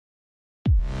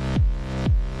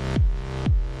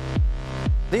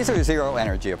These are zero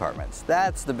energy apartments.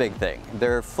 That's the big thing.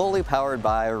 They're fully powered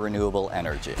by renewable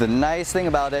energy. The nice thing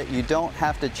about it, you don't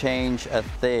have to change a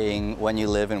thing when you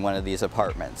live in one of these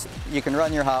apartments. You can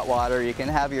run your hot water, you can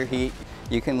have your heat,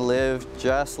 you can live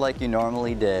just like you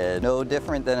normally did. No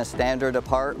different than a standard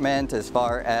apartment as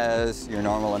far as your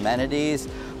normal amenities.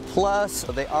 Plus,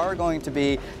 they are going to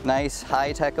be nice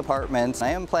high-tech apartments. I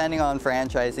am planning on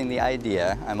franchising the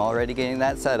idea. I'm already getting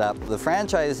that set up. The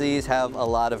franchisees have a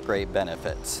lot of great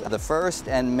benefits. The first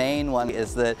and main one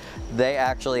is that they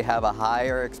actually have a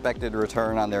higher expected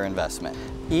return on their investment.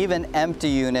 Even empty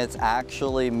units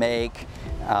actually make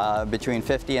between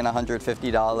 $50 and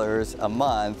 $150 a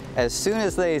month. As soon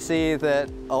as they see that,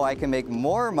 oh, I can make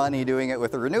more money doing it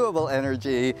with renewable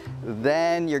energy,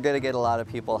 then you're going to get a lot of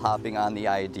people hopping on the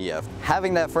idea.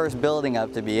 Having that first building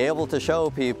up to be able to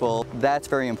show people, that's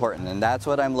very important, and that's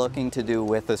what I'm looking to do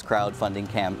with this crowdfunding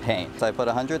campaign. So I put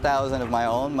 $100,000 of my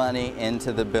own money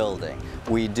into the building.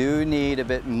 We do need a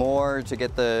bit more to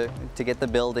get the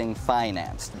building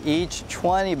financed. Each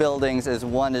 20 buildings is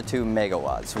 1 to 2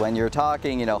 megawatts. When you're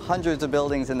talking, hundreds of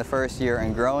buildings in the first year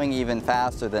and growing even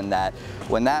faster than that,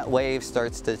 when that wave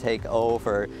starts to take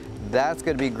over, that's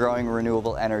going to be growing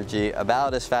renewable energy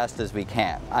about as fast as we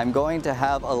can. I'm going to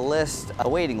have a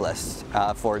waiting list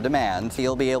for demand.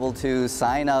 You'll be able to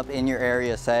sign up in your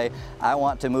area, say, I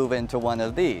want to move into one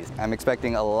of these. I'm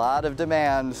expecting a lot of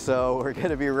demand, so we're going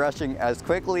to be rushing as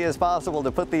quickly as possible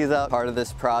to put these up. Part of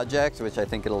this project, which I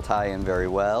think it'll tie in very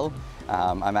well,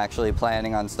 I'm actually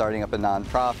planning on starting up a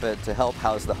nonprofit to help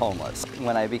house the homeless.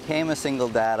 When I became a single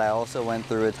dad, I also went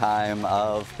through a time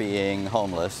of being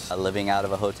homeless, living out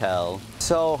of a hotel.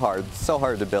 So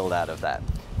hard to build out of that.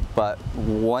 But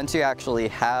once you actually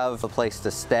have a place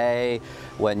to stay,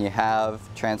 when you have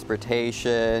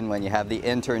transportation, when you have the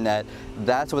internet,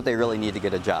 that's what they really need to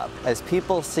get a job. As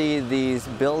people see these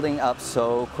building up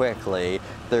so quickly,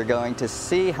 they're going to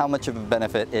see how much of a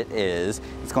benefit it is.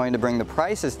 It's going to bring the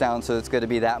prices down, so it's going to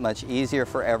be that much easier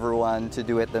for everyone to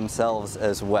do it themselves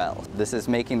as well. This is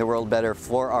making the world better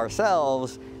for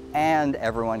ourselves and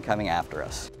everyone coming after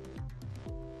us.